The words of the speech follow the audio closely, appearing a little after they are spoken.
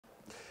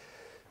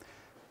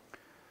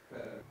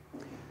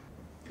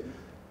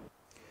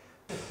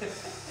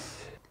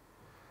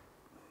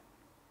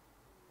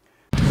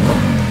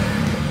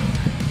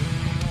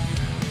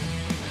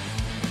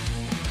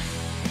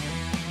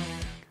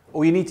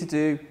All you need to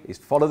do is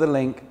follow the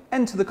link,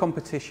 enter the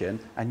competition,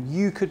 and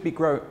you could be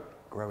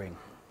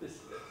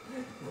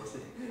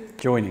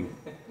joining.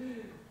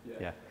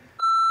 Yeah.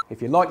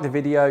 If you like the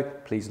video,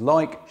 please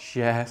like,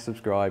 share,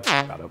 subscribe.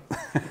 Shut up.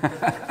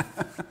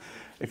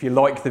 If you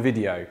like the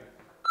video.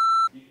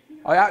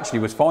 I actually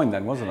was fine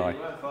then, wasn't I? You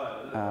weren't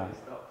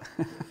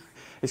fine.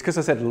 It's because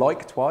I said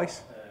like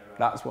twice. Right.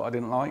 That's what I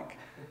didn't like.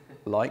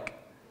 Like.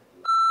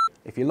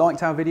 If you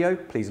liked our video,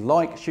 please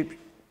like, shoot.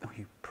 Oh,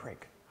 you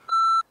prick.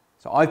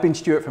 So I've been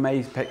Stuart from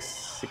Apex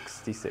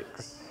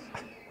 66.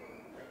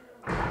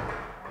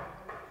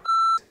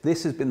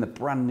 This has been the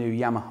brand new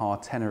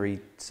Yamaha Tenere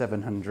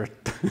 700.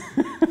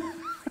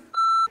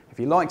 If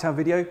you liked our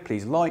video,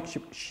 please like,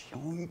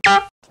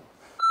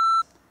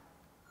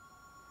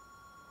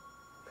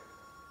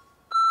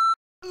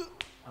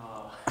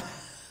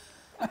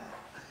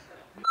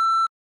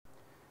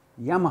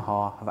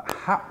 Yamaha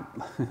have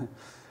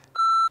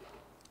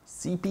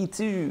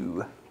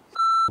CP2.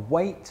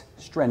 Weight,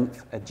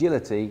 strength,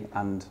 agility,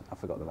 and I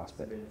forgot the last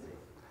bit.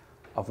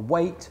 Of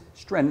weight,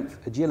 strength,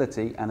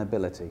 agility, and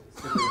ability.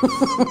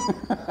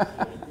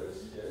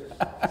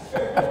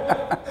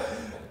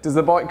 Does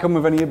the bike come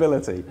with any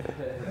ability?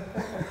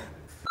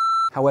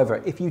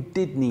 However, if you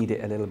did need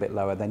it a little bit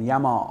lower, then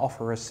Yamaha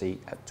offer a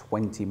seat at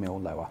 20 mil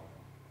lower.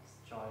 Let's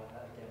try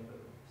that again, but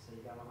say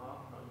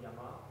Yamaha, not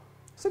Yamaha.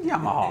 I said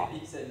Yamaha.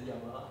 You said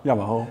Yamaha.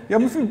 Yamaha.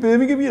 You're from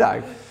Birmingham, you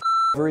know.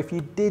 However, if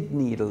you did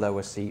need a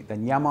lower seat,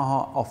 then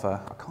Yamaha offer,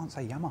 I can't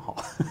say Yamaha,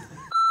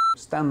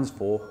 stands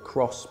for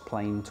cross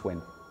plane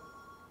twin.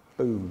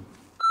 Boom.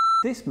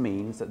 This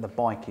means that the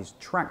bike is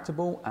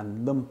tractable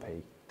and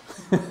lumpy.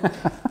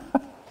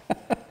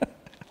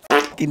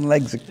 Fucking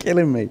legs are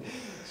killing me.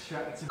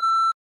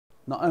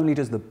 Not only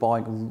does the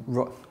bike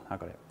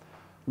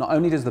Not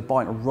only does the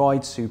bike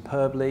ride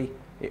superbly,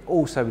 it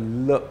also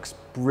looks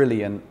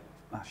brilliant.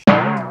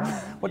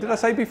 What did I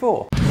say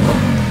before?